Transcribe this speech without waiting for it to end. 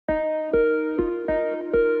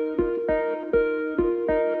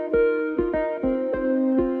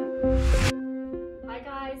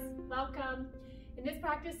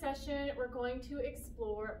session, we're going to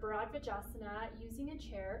explore Bharadvajasana using a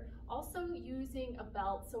chair, also using a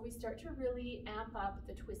belt, so we start to really amp up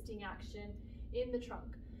the twisting action in the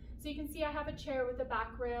trunk. So you can see I have a chair with a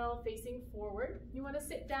back rail facing forward. You want to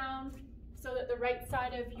sit down so that the right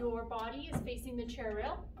side of your body is facing the chair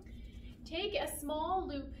rail. Take a small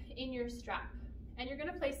loop in your strap, and you're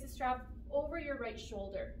going to place the strap over your right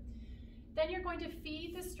shoulder. Then you're going to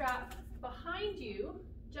feed the strap behind you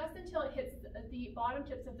just until it hits the bottom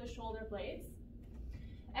tips of the shoulder blades,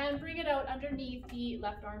 and bring it out underneath the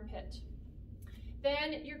left armpit.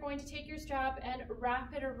 Then you're going to take your strap and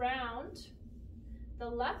wrap it around the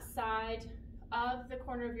left side of the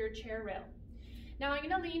corner of your chair rail. Now I'm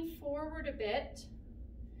going to lean forward a bit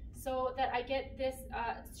so that I get this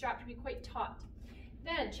strap to be quite taut.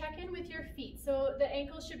 Then check in with your feet. So the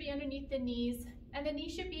ankles should be underneath the knees and the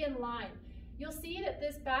knees should be in line. You'll see that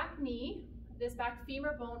this back knee, this back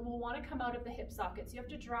femur bone will want to come out of the hip socket. So you have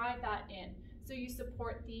to drive that in so you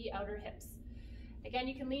support the outer hips. Again,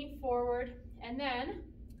 you can lean forward and then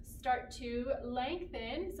start to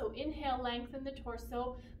lengthen. So inhale, lengthen the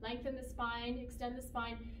torso, lengthen the spine, extend the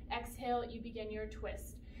spine. Exhale, you begin your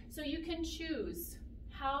twist. So you can choose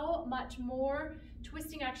how much more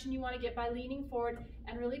twisting action you want to get by leaning forward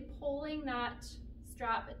and really pulling that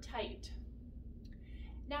strap tight.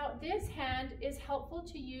 Now this hand is helpful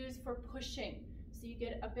to use for pushing, so you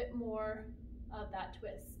get a bit more of that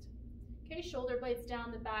twist. Okay, shoulder blades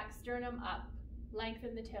down the back, sternum up,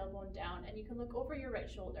 lengthen the tailbone down, and you can look over your right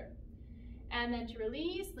shoulder. And then to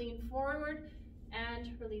release, lean forward and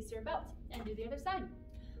release your belt and do the other side.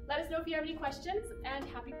 Let us know if you have any questions, and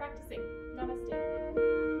happy practicing.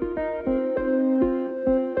 Namaste.